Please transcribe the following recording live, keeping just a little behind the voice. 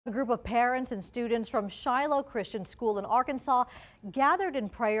A group of parents and students from Shiloh Christian School in Arkansas gathered in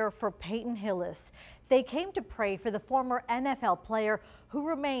prayer for Peyton Hillis. They came to pray for the former NFL player who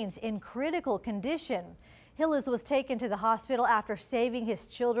remains in critical condition. Hillis was taken to the hospital after saving his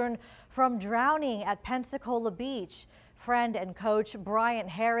children from drowning at Pensacola Beach. Friend and coach Bryant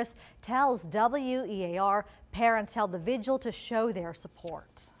Harris tells WEAR parents held the vigil to show their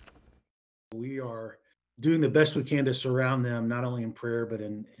support. We are doing the best we can to surround them, not only in prayer, but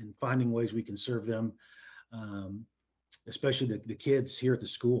in finding ways we can serve them, especially the kids here at the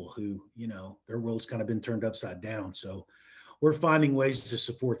school who, their world's kind of been turned upside down. So we're finding ways to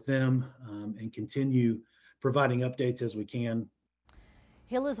support them and continue providing updates as we can.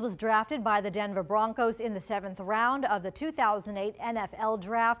 Hillis was drafted by the Denver Broncos in the 7th round of the 2008 NFL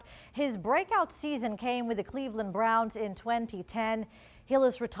Draft. His breakout season came with the Cleveland Browns in 2010.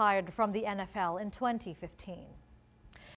 Hillis retired from the NFL in 2015.